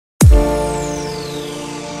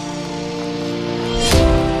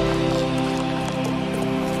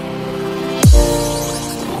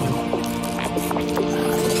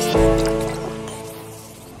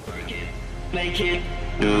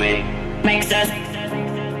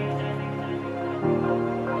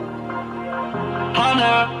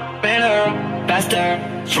Harder, better, faster,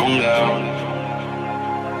 stronger.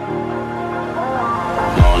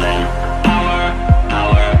 More than power,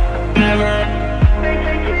 never.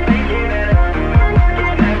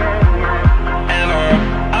 Ever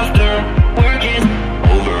after work is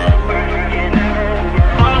over.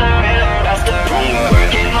 Harder, better, faster, stronger.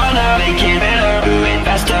 Working harder, make it better. Doing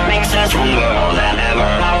faster makes us stronger. More than ever.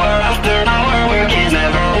 Hour after hour, work is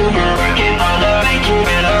never over. Working harder, make it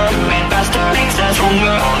better. Doing faster makes us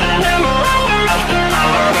stronger. More than ever. Hour after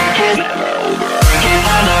hour, work is never over. Working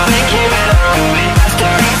harder, make it better. Doing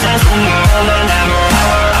faster makes us stronger. More than ever.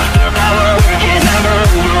 Hour after hour, work is never over.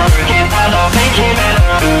 Working harder, make it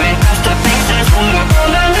better. Doing faster makes us stronger. More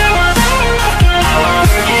than ever. Hour after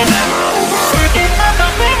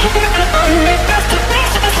hour,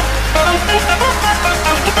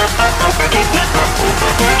 work is never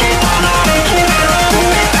over. Working harder, make it better.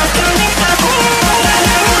 Doing faster makes us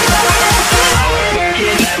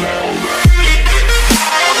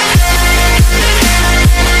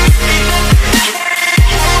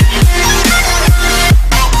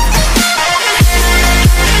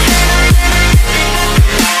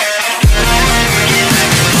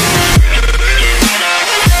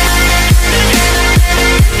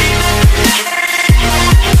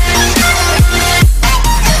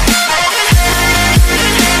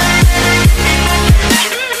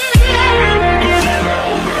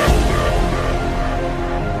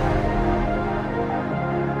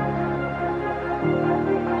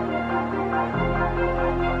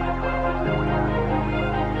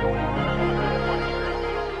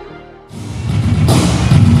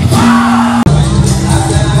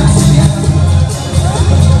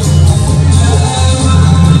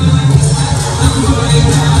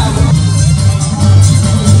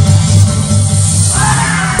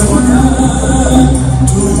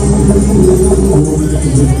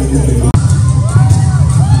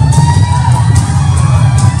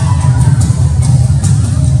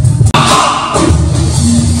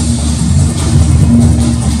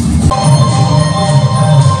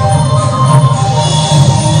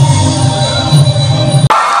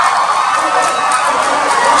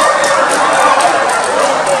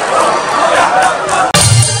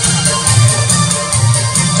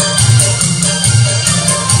Working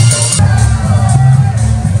harder, make it better.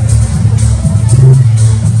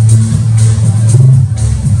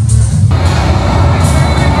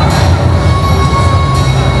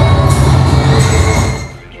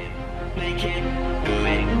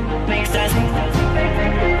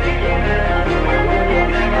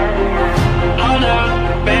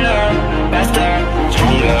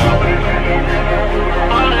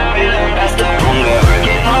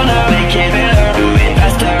 Doing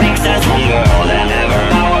faster makes us stronger. More than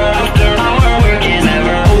ever. Hour, work is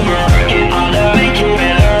never over.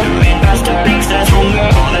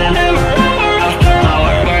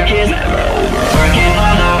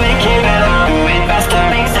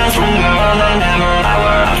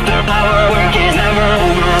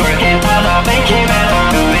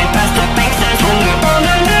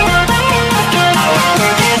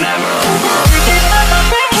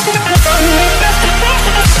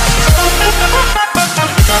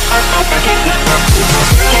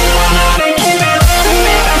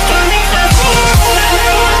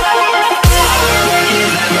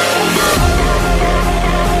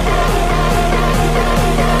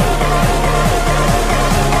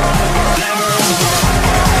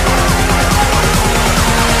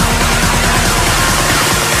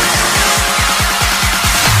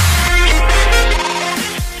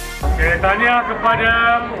 Tahniah kepada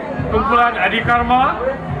kumpulan Adikarma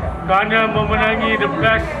kerana memenangi the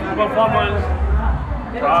best performance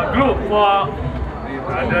group for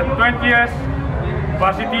the 20th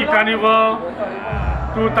Varsity Carnival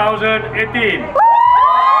 2018.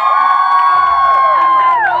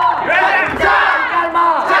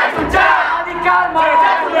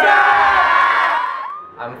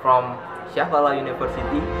 I'm from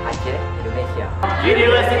Universiti, Aceh, Indonesia.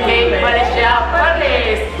 Universiti Malaysia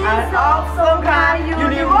Perlis. And also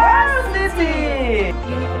University.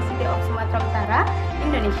 University of Sumatera Utara,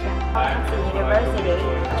 Indonesia. University.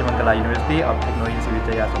 University of Teknologi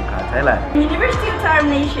Thailand. University of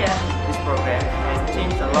Malaysia. This program has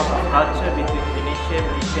changed a lot of culture between Indonesia,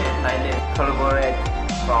 Malaysia and Thailand. Collaborate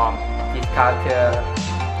from this culture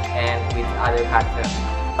and with other culture.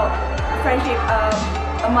 Friendship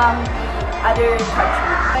among other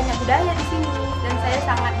countries. Banyak budaya di sini dan saya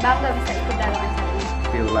sangat bangga bisa ikut dalam acara ini.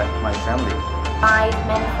 Feel like my family. My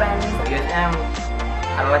many friends. USM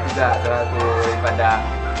adalah juga salah satu daripada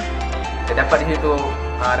terdapat di situ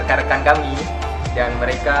rekan-rekan kami, dan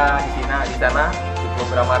mereka di sana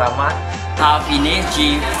cukup ramah-ramah. Tahniah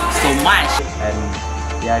so much. And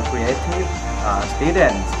they are creative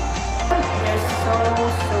students. They're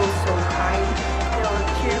so kind. They'll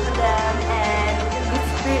cheer for them and good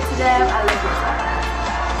spirit to them. I love it.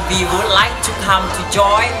 We would like to come to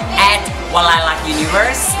join at Walailak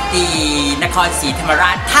University, Nakhon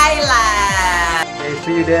Thailand. Okay,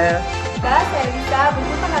 see you there. Semoga saya bisa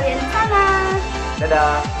berjumpa kalian di sana.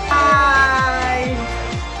 Dadah. Bye.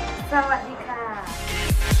 Sawadika.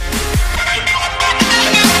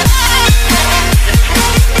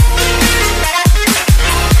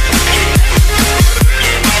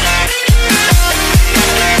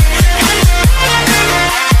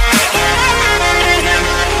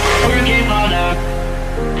 Working harder,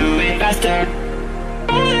 do it faster.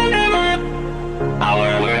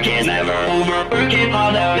 Our work is never over. Working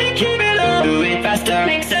harder, make it